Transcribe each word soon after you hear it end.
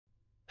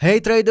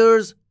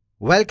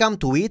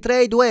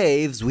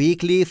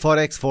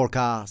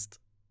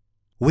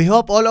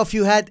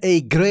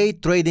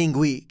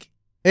week.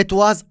 It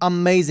was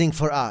amazing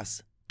for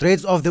us.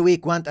 Trades of the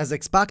week went as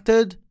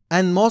expected,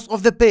 and most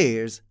of the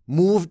pairs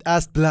moved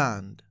as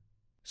planned.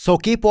 So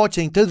keep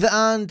watching till the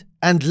end,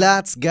 and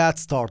let's get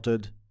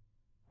started.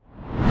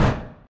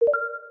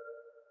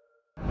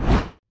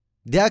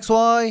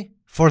 DXY,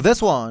 for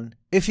this one,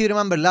 if you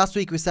remember last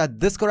week we said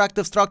this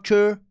corrective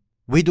structure,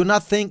 we do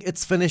not think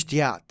it's finished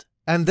yet.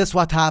 And this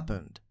what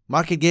happened.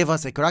 Market gave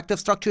us a corrective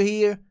structure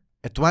here,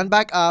 it went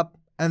back up,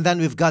 and then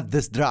we've got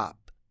this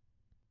drop.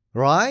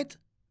 Right?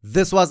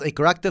 This was a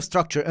corrective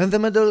structure in the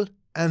middle,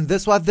 and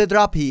this was the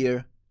drop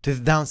here to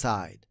the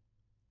downside.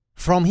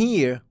 From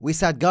here, we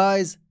said,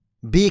 guys,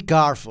 be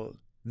careful.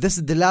 This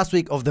is the last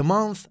week of the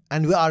month,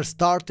 and we are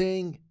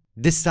starting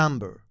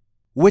December,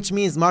 which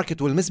means market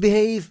will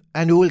misbehave,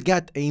 and we will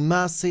get a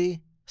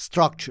messy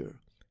structure.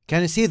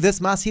 Can you see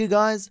this mass here,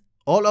 guys?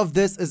 All of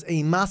this is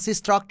a messy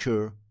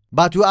structure,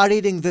 but we are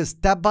reading this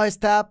step by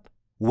step,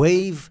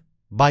 wave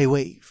by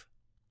wave.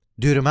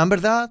 Do you remember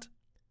that?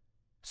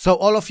 So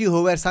all of you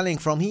who were selling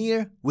from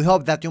here, we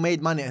hope that you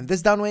made money in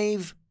this down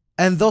wave,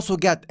 and those who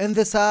get in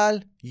the sell,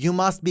 you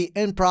must be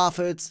in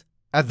profits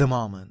at the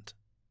moment.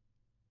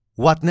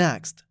 What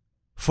next?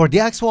 For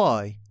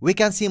DXY, we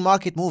can see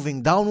market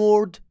moving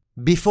downward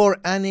before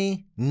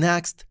any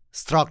next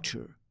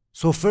structure.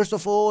 So first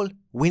of all,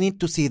 we need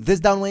to see this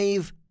down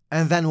wave,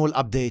 and then we'll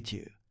update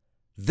you.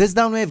 This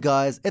down wave,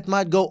 guys, it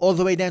might go all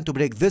the way down to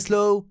break this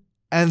low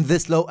and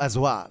this low as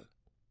well.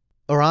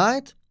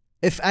 Alright?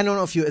 If any one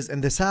of you is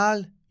in the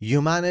sell,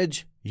 you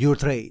manage your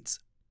trades.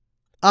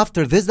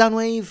 After this down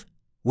wave,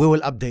 we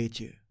will update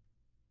you.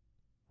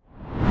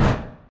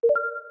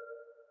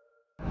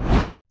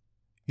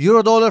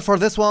 Euro dollar for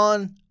this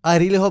one, I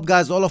really hope,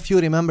 guys, all of you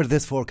remember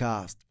this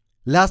forecast.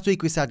 Last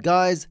week we said,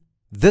 guys,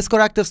 this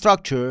corrective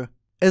structure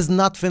is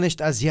not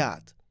finished as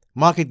yet.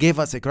 Market gave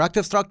us a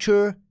corrective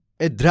structure,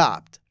 it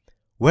dropped.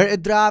 Where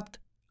it dropped?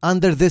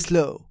 Under this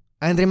low.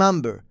 And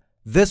remember,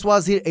 this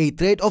was here a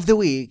trade of the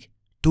week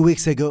 2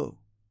 weeks ago.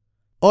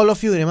 All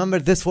of you remember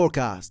this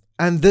forecast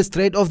and this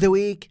trade of the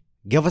week?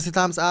 Give us a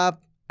thumbs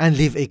up and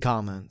leave a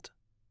comment.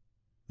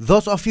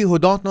 Those of you who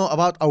don't know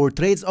about our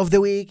trades of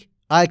the week,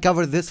 I'll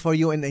cover this for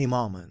you in a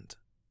moment.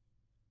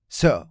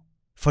 So,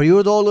 for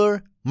euro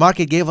dollar,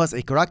 market gave us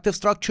a corrective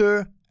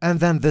structure and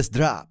then this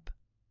drop.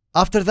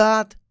 After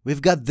that,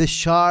 we've got this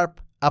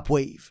sharp up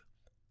wave.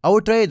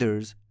 Our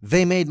traders,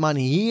 they made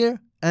money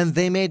here and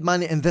they made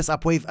money in this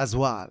up wave as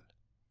well.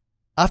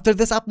 After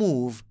this up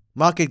move,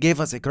 market gave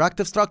us a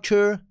corrective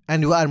structure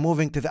and we are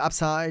moving to the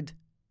upside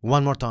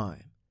one more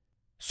time.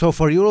 So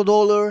for euro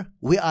dollar,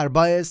 we are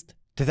biased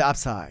to the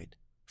upside.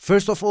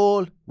 First of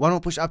all, one will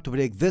push up to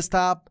break this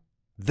top,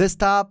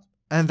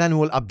 and then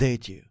we'll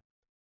update you.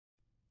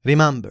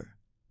 Remember,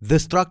 the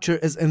structure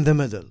is in the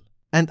middle.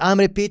 And I'm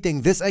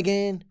repeating this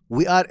again,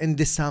 we are in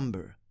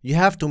December. You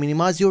have to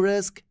minimize your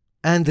risk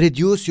and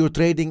reduce your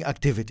trading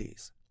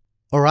activities.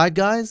 Alright,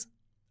 guys?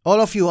 All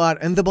of you are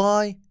in the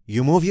buy,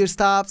 you move your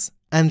stops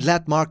and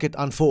let market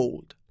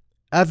unfold.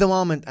 At the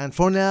moment and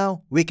for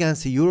now, we can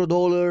see euro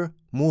dollar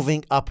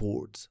moving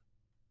upwards.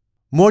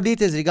 More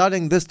details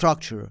regarding this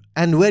structure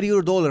and where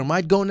euro dollar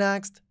might go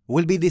next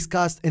will be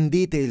discussed in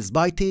details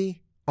by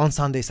T on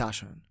Sunday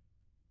session.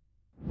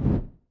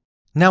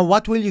 Now,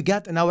 what will you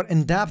get in our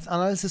in-depth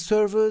analysis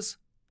service?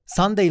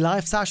 Sunday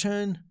live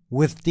session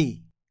with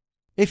T.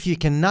 If you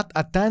cannot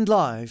attend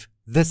live,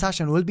 the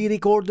session will be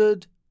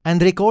recorded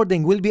and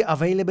recording will be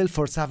available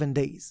for 7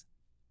 days.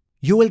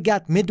 You will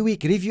get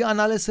midweek review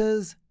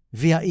analysis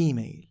via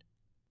email.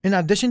 In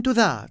addition to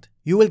that,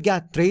 you will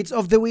get trades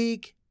of the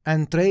week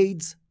and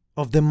trades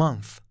of the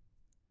month.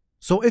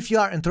 So if you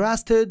are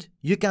interested,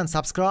 you can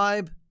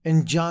subscribe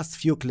in just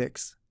few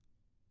clicks.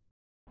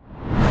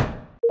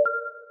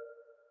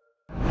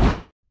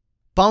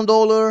 Pound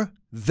dollar,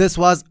 this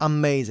was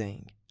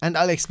amazing, and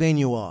I'll explain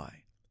you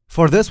why.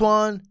 For this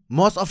one,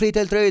 most of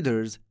retail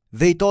traders,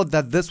 they thought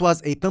that this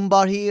was a pin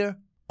bar here,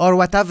 or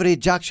whatever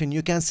rejection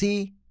you can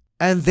see,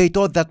 and they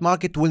thought that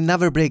market will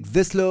never break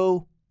this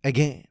low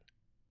again.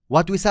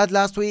 What we said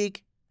last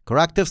week,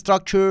 corrective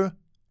structure,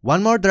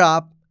 one more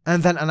drop,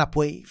 and then an up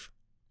wave.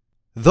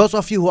 Those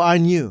of you who are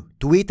new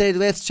to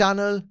𝗍𝗏𝗏𝗏's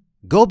channel,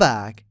 go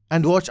back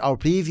and watch our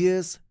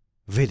previous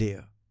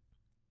video.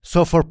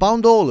 So for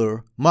pound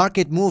dollar,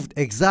 market moved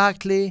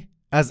exactly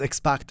as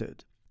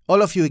expected.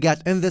 All of you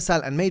got in the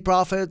sell and made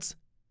profits,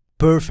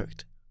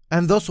 perfect.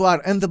 And those who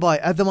are in the buy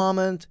at the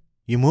moment,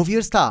 you move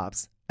your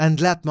stops and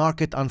let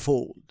market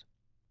unfold.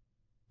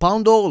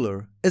 Pound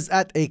dollar is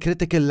at a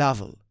critical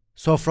level.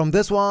 So from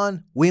this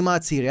one, we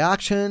might see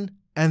reaction,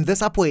 and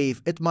this up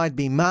wave, it might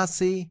be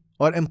messy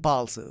or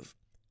impulsive.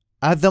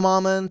 At the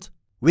moment,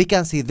 we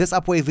can see this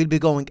up wave will be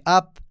going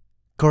up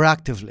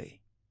correctively.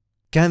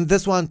 Can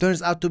this one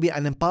turns out to be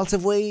an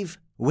impulsive wave?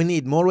 We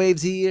need more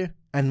waves here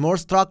and more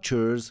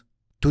structures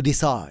to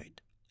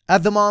decide.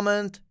 At the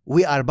moment,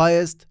 we are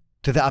biased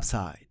to the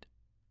upside.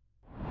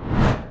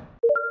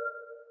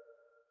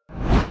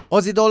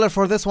 Aussie dollar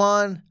for this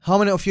one, how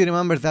many of you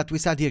remember that we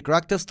said here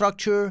corrective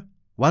structure,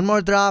 one more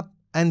drop,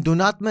 and do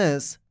not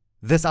miss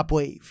this up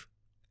wave?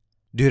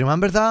 Do you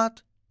remember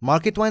that?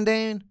 Market went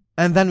in,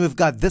 and then we've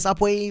got this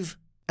up wave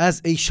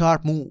as a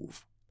sharp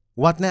move.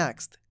 What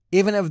next?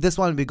 Even if this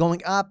one will be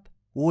going up,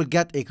 we will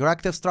get a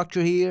corrective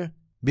structure here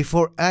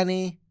before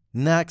any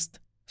next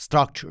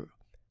structure.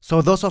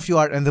 So those of you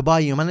are in the buy,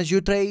 you manage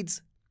your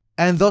trades,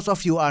 and those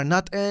of you are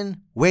not in,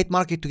 wait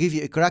market to give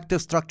you a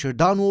corrective structure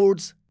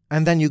downwards,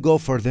 and then you go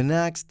for the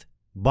next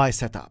buy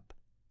setup.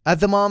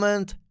 At the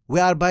moment, we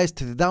are biased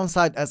to the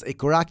downside as a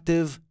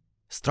corrective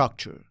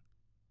structure.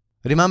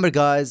 Remember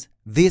guys,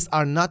 these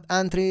are not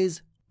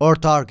entries or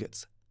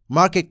targets.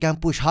 Market can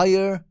push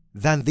higher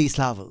than these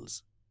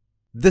levels.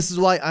 This is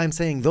why I'm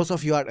saying those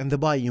of you are in the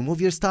buy, you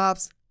move your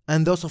stops,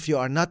 and those of you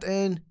are not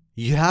in,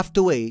 you have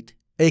to wait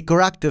a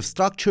corrective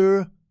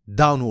structure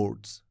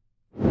downwards.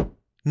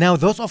 Now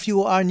those of you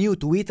who are new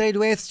to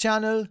𝗍𝗏𝗍𝗆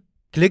channel,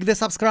 click the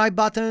subscribe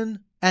button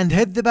and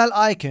hit the bell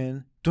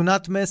icon to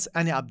not miss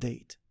any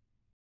update.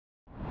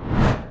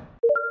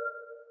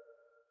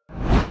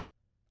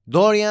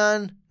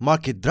 Dorian,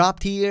 market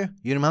dropped here.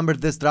 You remember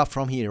this drop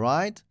from here,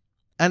 right?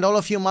 And all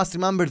of you must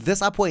remember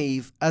this up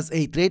wave as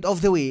a trade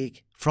of the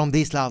week from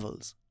these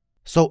levels.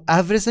 So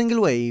every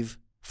single wave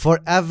for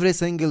every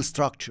single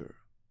structure.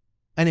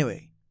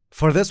 Anyway,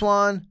 for this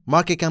one,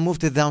 market can move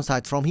to the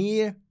downside from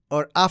here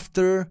or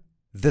after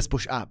this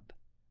push up.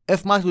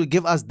 If market will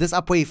give us this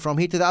up wave from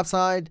here to the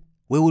upside,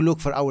 we will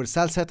look for our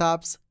sell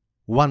setups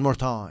one more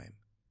time.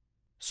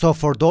 So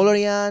for dollar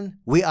yen,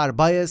 we are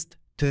biased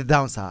to the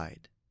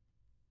downside.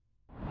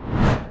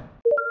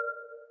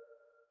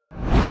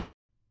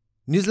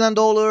 New Zealand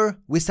dollar,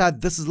 we said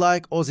this is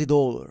like Aussie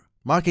dollar.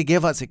 Market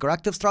gave us a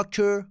corrective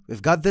structure,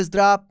 we've got this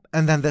drop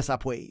and then this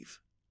up wave.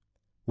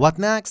 What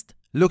next?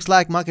 Looks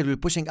like market will be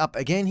pushing up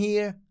again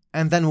here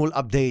and then we'll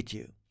update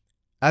you.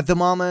 At the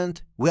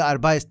moment, we are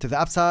biased to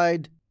the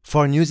upside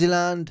for New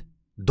Zealand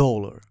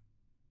dollar.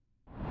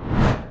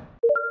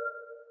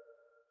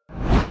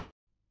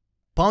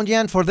 Pound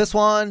yen for this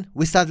one,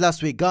 we said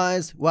last week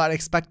guys, we are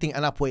expecting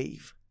an up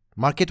wave.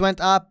 Market went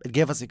up, it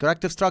gave us a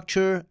corrective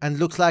structure and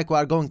looks like we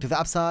are going to the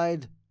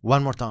upside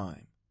one more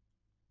time.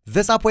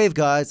 This up wave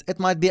guys, it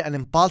might be an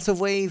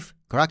impulsive wave,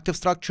 corrective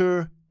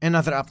structure,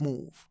 another up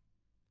move.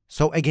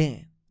 So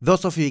again,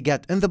 those of you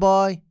get in the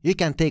buy, you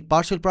can take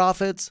partial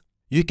profits,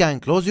 you can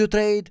close your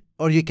trade,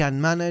 or you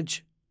can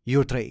manage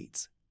your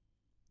trades.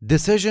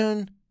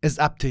 Decision is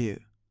up to you.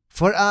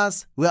 For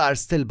us, we are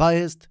still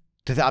biased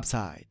to the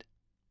upside.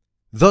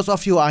 Those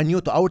of you who are new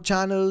to our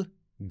channel,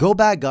 go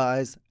back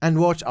guys and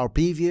watch our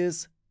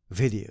previous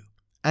video.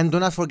 And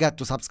do not forget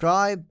to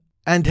subscribe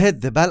and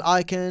hit the bell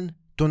icon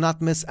to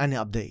not miss any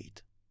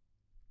update.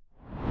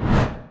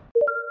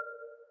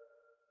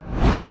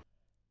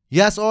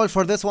 USOIL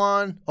for this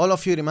one, all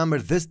of you remember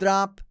this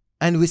drop,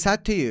 and we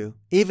said to you,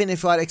 even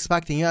if you are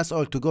expecting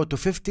USOIL to go to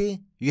 50,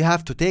 you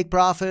have to take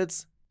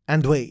profits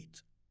and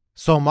wait.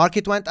 So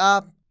market went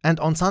up, and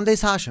on Sunday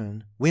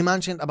session, we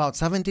mentioned about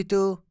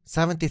 72,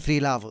 73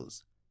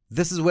 levels.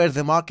 This is where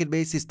the market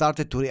basically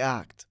started to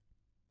react.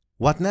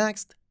 What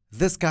next?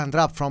 This can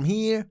drop from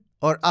here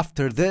or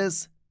after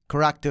this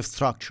corrective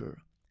structure.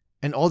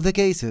 In all the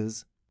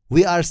cases,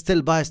 we are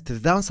still biased to the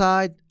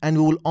downside and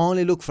we will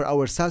only look for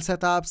our sell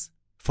setups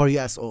for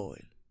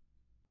USOIL.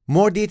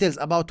 More details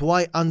about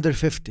why under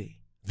 50,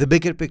 the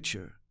bigger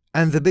picture,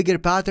 and the bigger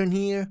pattern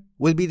here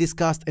will be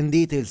discussed in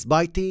details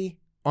by T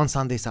on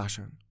Sunday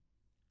session.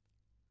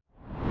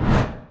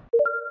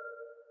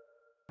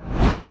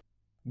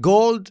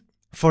 Gold,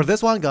 for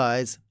this one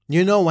guys,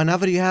 you know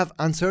whenever you have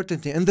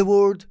uncertainty in the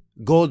world,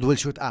 gold will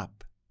shoot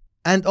up.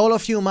 And all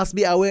of you must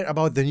be aware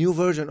about the new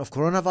version of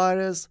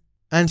coronavirus,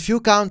 and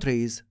few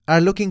countries are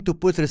looking to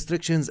put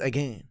restrictions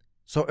again.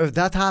 So if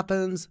that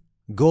happens,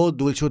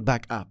 gold will shoot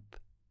back up.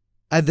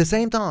 At the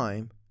same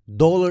time,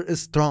 dollar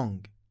is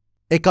strong.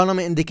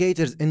 Economy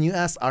indicators in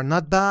US are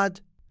not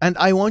bad, and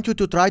I want you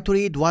to try to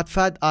read what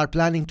Fed are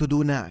planning to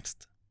do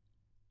next.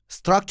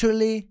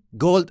 Structurally,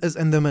 gold is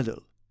in the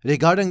middle.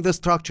 Regarding the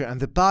structure and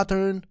the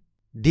pattern,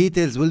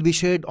 details will be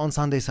shared on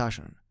Sunday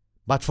session.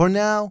 But for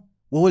now,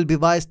 we will be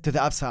biased to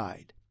the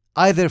upside,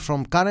 either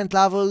from current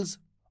levels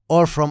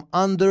or from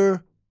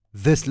under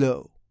this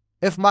low.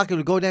 If market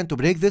will go down to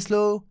break this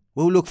low,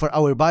 we will look for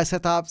our buy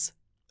setups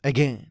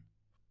again.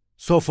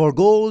 So for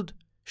gold,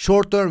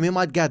 short term we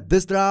might get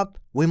this drop,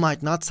 we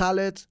might not sell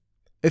it.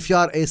 If you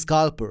are a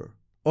scalper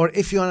or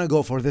if you want to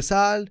go for the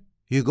sell,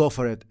 you go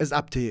for it, it's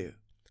up to you.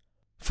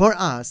 For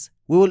us,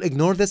 we will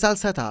ignore the sell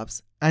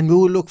setups and we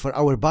will look for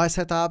our buy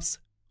setups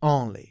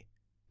only.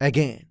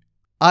 Again,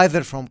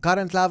 either from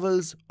current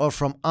levels or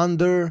from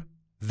under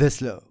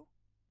this low.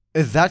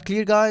 Is that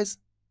clear guys?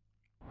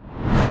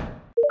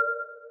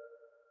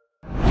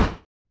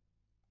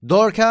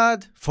 Dollar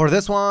CAD, for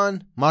this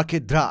one,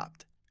 market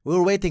dropped. We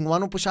were waiting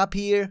one push up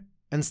here,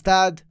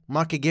 instead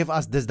market gave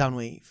us this down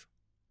wave.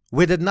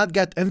 We did not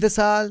get in the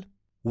sell,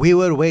 we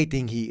were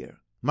waiting here.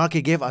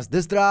 Market gave us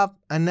this drop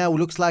and now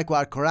looks like we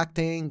are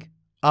correcting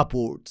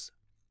upwards.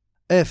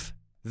 If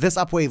this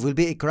upwave will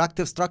be a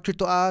corrective structure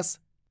to us,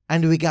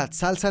 and we got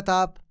sell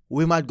setup,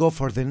 we might go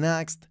for the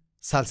next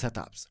sell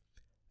setups.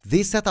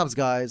 These setups,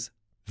 guys,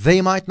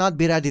 they might not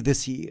be ready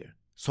this year.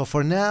 So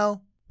for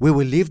now, we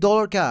will leave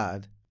dollar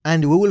CAD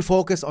and we will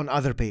focus on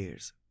other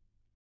pairs.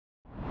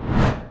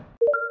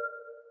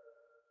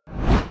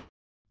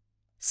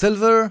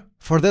 Silver,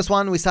 for this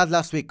one we said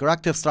last week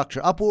corrective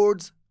structure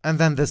upwards and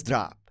then this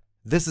drop.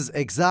 This is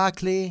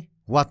exactly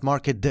what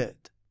market did.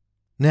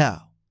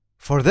 Now,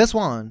 for this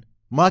one,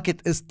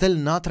 market is still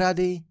not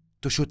ready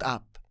to shoot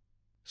up.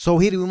 So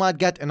here we might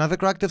get another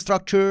corrective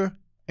structure,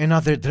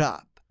 another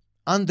drop.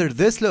 Under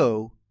this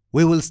low,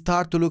 we will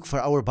start to look for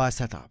our buy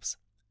setups.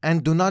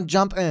 And do not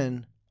jump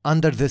in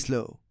under this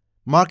low.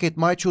 Market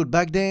might shoot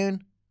back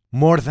down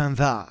more than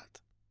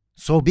that.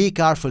 So be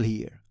careful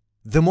here.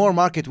 The more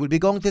market will be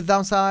going to the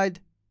downside,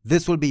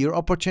 this will be your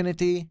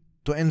opportunity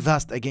to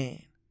invest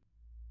again.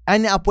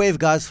 Any upwave,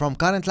 guys, from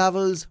current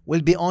levels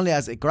will be only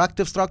as a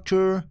corrective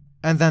structure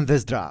and then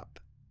this drop.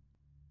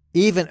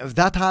 Even if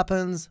that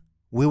happens,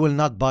 we will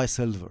not buy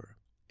silver.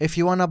 If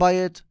you wanna buy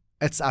it,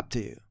 it's up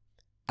to you.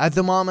 At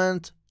the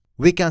moment,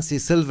 we can see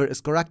silver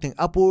is correcting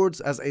upwards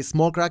as a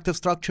small corrective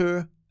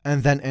structure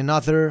and then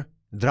another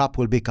drop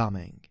will be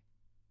coming.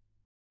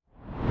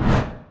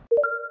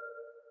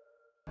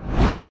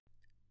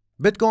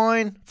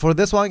 Bitcoin, for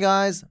this one,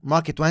 guys,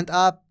 market went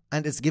up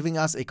and it's giving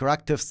us a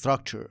corrective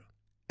structure.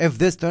 If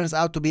this turns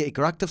out to be a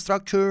corrective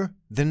structure,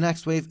 the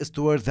next wave is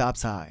towards the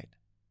upside.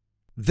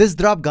 This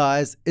drop,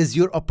 guys, is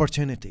your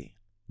opportunity.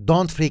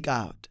 Don't freak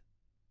out.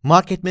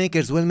 Market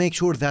makers will make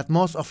sure that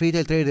most of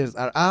retail traders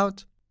are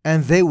out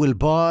and they will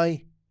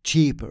buy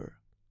cheaper.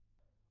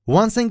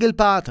 One single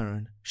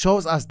pattern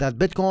shows us that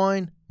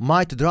Bitcoin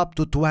might drop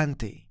to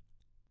 20.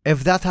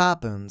 If that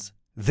happens,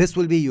 this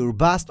will be your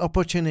best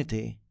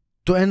opportunity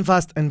to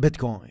invest in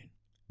Bitcoin.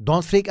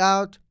 Don't freak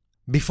out.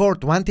 Before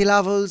 20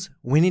 levels,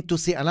 we need to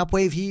see an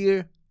upwave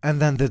here and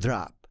then the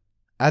drop.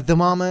 At the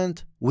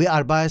moment, we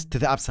are biased to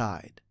the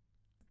upside.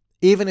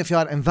 Even if you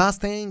are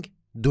investing,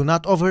 do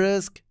not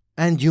over-risk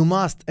and you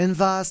must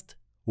invest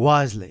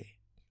wisely.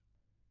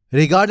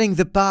 Regarding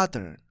the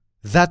pattern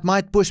that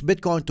might push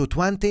Bitcoin to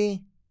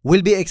 20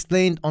 will be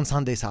explained on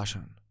Sunday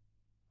session.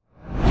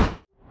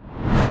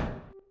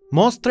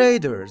 Most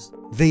traders,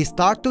 they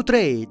start to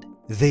trade,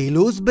 they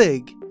lose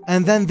big,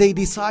 and then they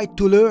decide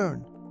to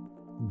learn.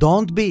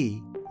 Don't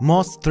be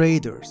most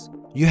traders.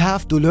 You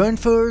have to learn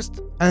first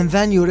and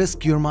then you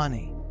risk your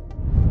money.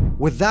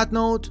 With that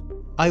note,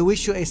 I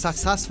wish you a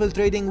successful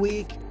trading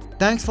week.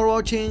 Thanks for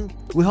watching.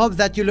 We hope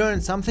that you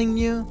learned something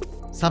new.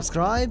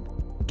 Subscribe,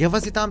 give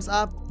us a thumbs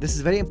up, this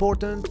is very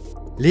important.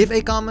 Leave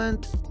a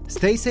comment,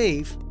 stay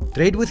safe,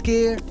 trade with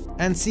care,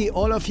 and see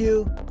all of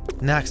you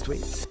next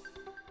week.